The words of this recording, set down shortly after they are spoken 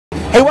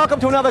welcome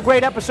to another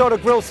great episode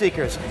of Grill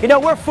Seekers. You know,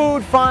 we're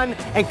food, fun,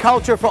 and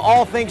culture for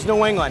all things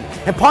New England.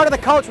 And part of the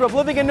culture of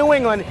living in New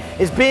England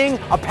is being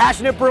a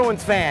passionate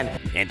Bruins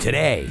fan. And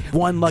today,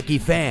 one lucky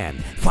fan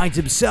finds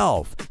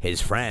himself,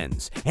 his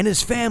friends, and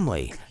his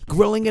family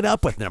grilling it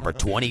up with number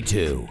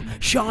 22,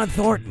 Sean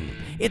Thornton.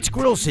 It's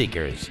Grill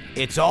Seekers.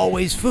 It's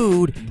always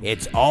food.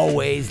 It's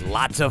always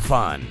lots of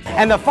fun.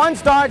 And the fun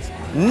starts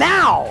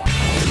now!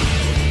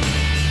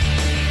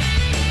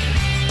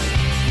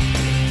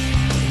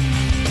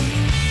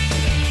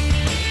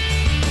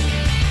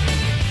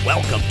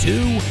 Welcome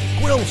to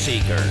Grill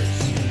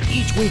Seekers.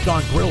 Each week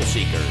on Grill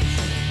Seekers,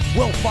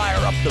 we'll fire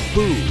up the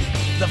food,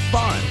 the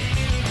fun,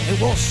 and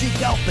we'll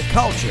seek out the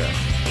culture.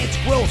 It's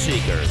Grill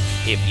Seekers.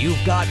 If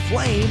you've got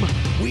flame,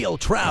 we'll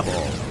travel.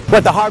 We're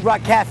at the Hard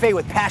Rock Cafe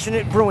with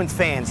passionate Bruins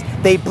fans.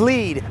 They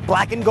bleed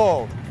black and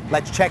gold.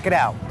 Let's check it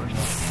out.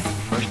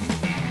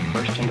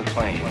 Burst into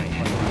flame.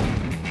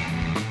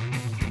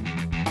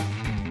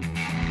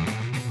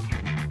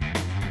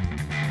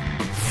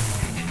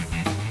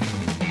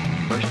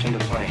 Burst into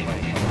flame.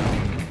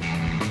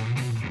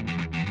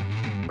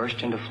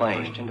 Burst into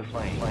flame. Burst into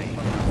flame.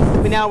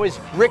 With me now is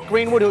Rick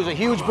Greenwood, who's a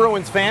huge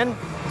Bruins fan.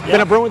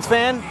 Been a Bruins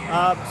fan?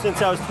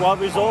 Since I was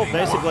 12 years old,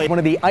 basically. One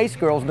of the ice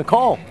girls,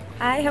 Nicole.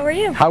 Hi, how are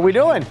you? How are we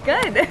doing?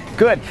 Good.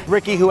 Good.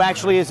 Ricky, who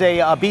actually is a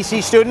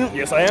BC student.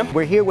 Yes, I am.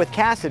 We're here with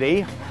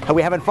Cassidy. Are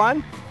we having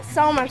fun?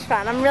 So much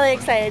fun. I'm really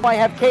excited. I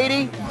have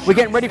Katie. We're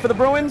getting ready for the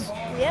Bruins?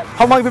 Yep.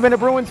 How long have you been a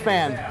Bruins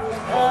fan?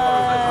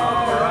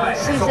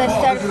 Since I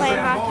started playing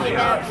hockey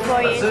about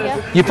 4 years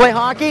ago. You play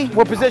hockey?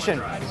 What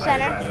position?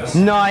 Center.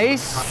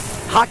 Nice.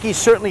 Hockey's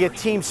certainly a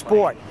team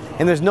sport,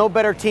 and there's no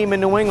better team in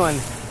New England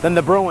than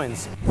the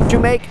Bruins. You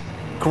make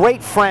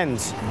great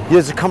friends.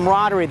 There's a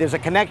camaraderie, there's a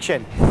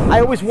connection. I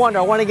always wonder,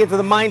 I want to get to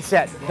the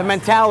mindset, the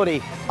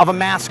mentality of a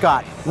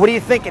mascot. What are you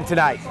thinking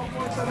tonight?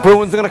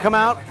 Bruins are going to come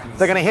out,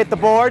 they're going to hit the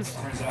boards,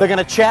 they're going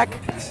to check,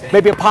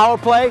 maybe a power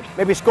play,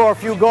 maybe score a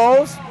few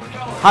goals.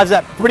 How's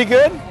that? Pretty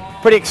good?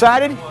 Pretty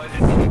excited?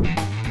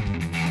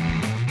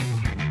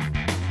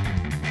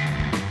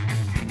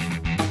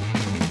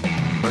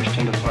 Burst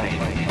into flame.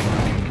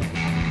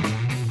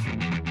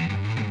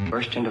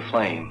 Burst into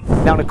flame.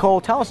 Now,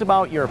 Nicole, tell us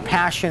about your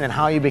passion and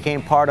how you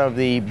became part of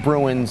the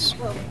Bruins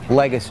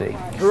legacy.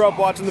 Grew up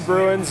watching the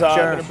Bruins. Sure.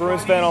 I've been a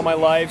Bruins fan all my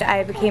life.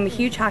 I became a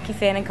huge hockey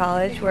fan in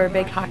college. We're a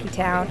big hockey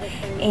town,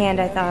 and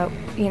I thought,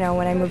 you know,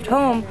 when I moved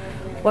home,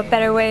 what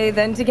better way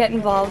than to get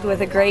involved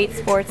with a great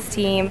sports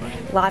team,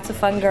 lots of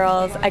fun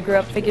girls. I grew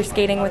up figure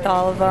skating with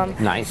all of them.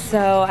 Nice.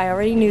 So I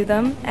already knew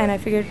them, and I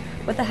figured,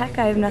 what the heck,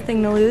 I have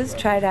nothing to lose,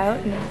 try it out,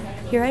 and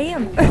here I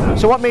am.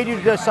 So what made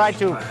you decide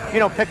to, you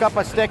know, pick up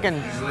a stick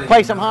and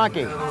play some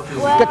hockey?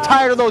 Well, Get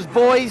tired of those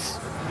boys?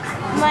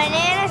 my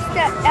nana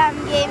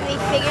gave me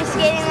figure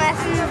skating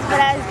lessons, but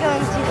I was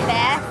going too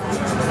fast,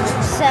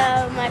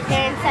 so my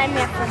parents signed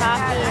me up for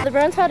hockey. The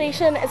Bruins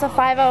Foundation is a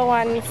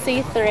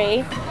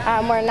 501c3.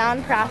 We're a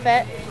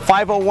nonprofit.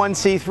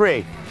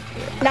 501c3.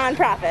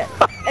 Nonprofit,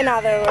 in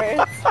other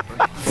words.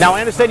 Now, I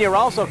understand you're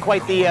also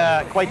quite the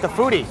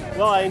foodie.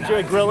 Well, I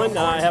enjoy grilling.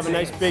 I have a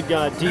nice big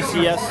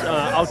DCS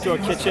outdoor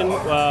kitchen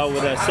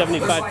with a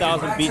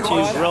 75,000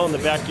 BTU grill in the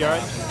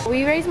backyard.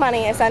 We raise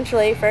money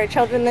essentially for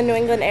children in the New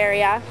England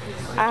area,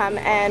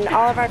 and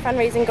all of our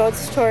fundraising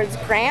goes towards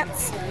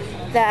grants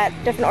that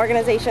different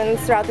organizations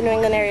throughout the New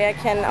England area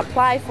can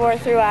apply for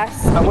through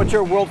us. What's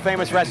your world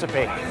famous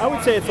recipe? I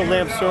would say it's a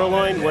lamb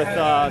sirloin with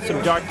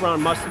some dark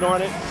brown mustard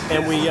on it,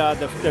 and we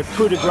the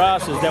coup de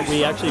grace is that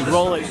we actually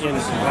roll it in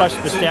crushed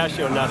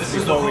pistachio nuts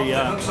before we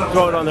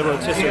throw it on the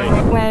rotisserie.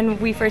 When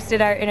we first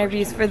did our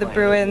interviews for the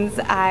Bruins,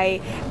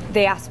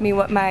 they asked me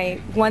what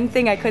my one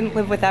thing I couldn't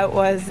live without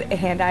was,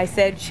 and I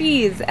said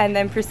cheese, and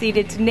then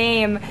proceeded to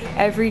name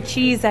every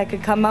cheese I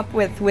could come up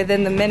with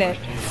within the minute.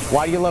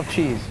 Why do you love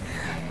cheese?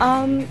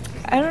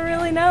 I don't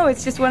really know.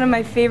 It's just one of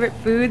my favorite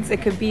foods.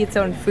 It could be its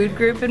own food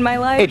group in my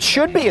life. It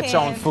should be its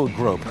own food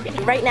group.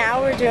 Right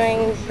now we're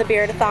doing the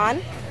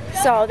Beardathon,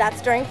 so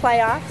that's during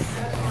playoffs.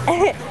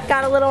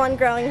 Got a little one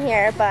growing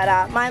here,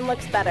 but mine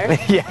looks better.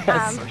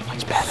 Yes,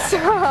 much better.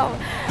 So,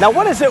 Now,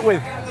 what is it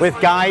with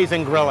guys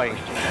and grilling?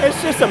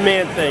 It's just a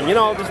man thing, you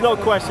know. There's no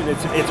question.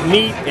 It's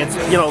meat. It's,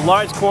 you know,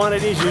 large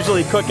quantities,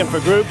 usually cooking for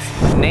groups.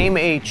 Name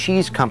a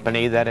cheese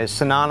company that is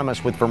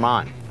synonymous with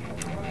Vermont.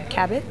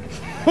 Cabot?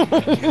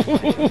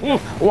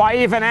 Why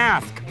even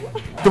ask?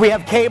 Do we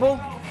have cable?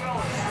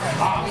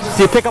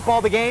 Do you pick up all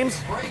the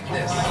games?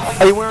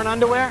 Are you wearing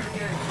underwear?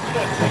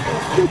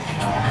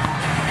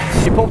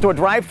 You pull up to a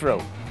drive-thru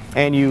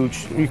and you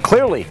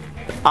clearly,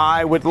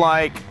 I would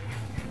like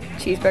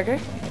Cheeseburger?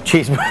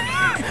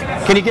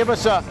 cheeseburger. Can you give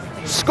us a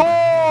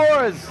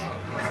scores?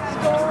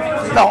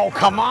 Oh,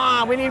 come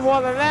on, we need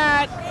more than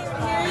that.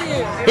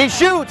 He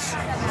shoots.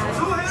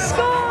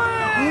 Score!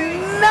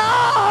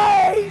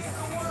 Nice!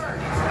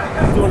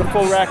 Doing a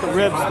full rack of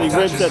ribs. The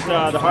ribs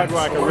at the Hard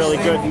Rock are really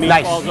good. Meat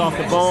Nice. falls off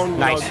the bone.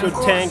 Nice. You know,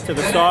 good tang to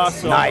the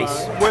sauce. So,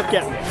 Nice. Worth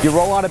getting. You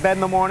roll out of bed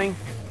in the morning?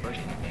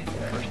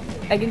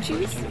 Egg and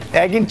cheese?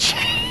 Egg and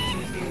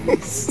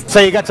cheese. So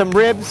you got some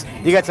ribs,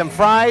 you got some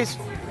fries,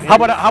 How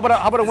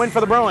about a win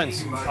for the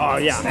Bruins? Oh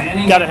yeah,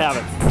 gotta have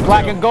it.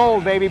 Black and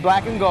gold, baby,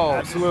 black and gold.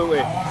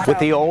 Absolutely. With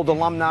the old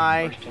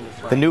alumni,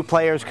 the new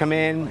players come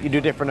in, you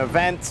do different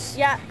events.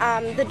 Yeah,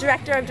 the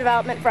director of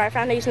development for our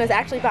foundation is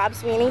actually Bob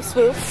Sweeney,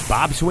 Swoop.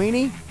 Bob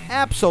Sweeney?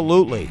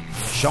 Absolutely.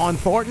 Sean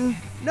Thornton?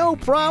 No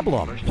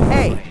problem.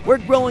 Hey, we're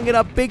grilling it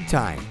up big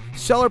time,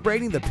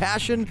 celebrating the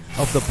passion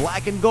of the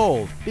black and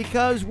gold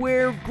because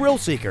we're grill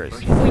seekers.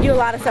 We do a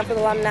lot of stuff with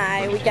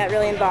alumni. We get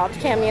really involved.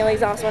 Cam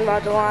Neely's also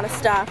involved in a lot of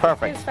stuff.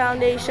 Perfect. His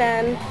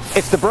foundation.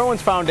 It's the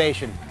Bruins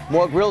Foundation.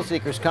 More grill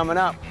seekers coming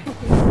up.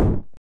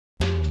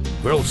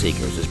 Grill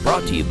Seekers is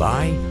brought to you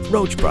by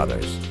Roach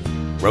Brothers.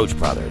 Roach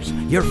Brothers,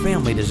 your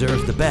family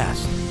deserves the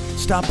best.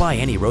 Stop by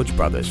any Roach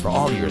Brothers for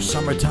all your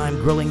summertime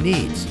grilling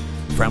needs.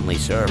 Friendly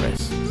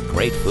service,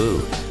 great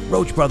food.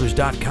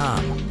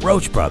 RoachBrothers.com.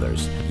 Roach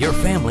Brothers, your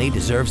family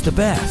deserves the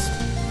best.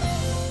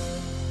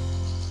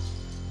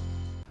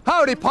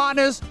 Howdy,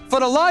 partners. For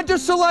the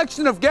largest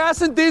selection of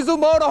gas and diesel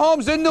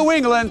motorhomes in New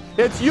England,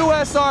 it's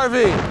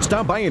USRV.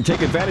 Stop by and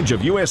take advantage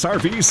of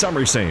USRV's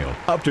summer sale.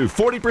 Up to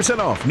 40%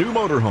 off new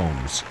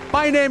motorhomes.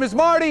 My name is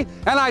Marty,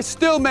 and I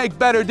still make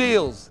better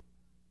deals.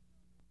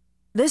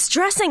 This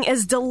dressing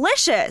is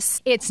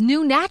delicious. It's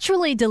new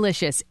Naturally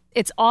Delicious.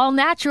 It's all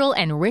natural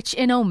and rich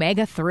in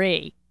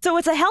omega-3. So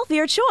it's a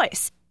healthier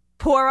choice.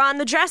 Pour on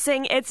the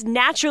dressing, it's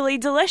naturally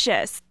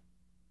delicious.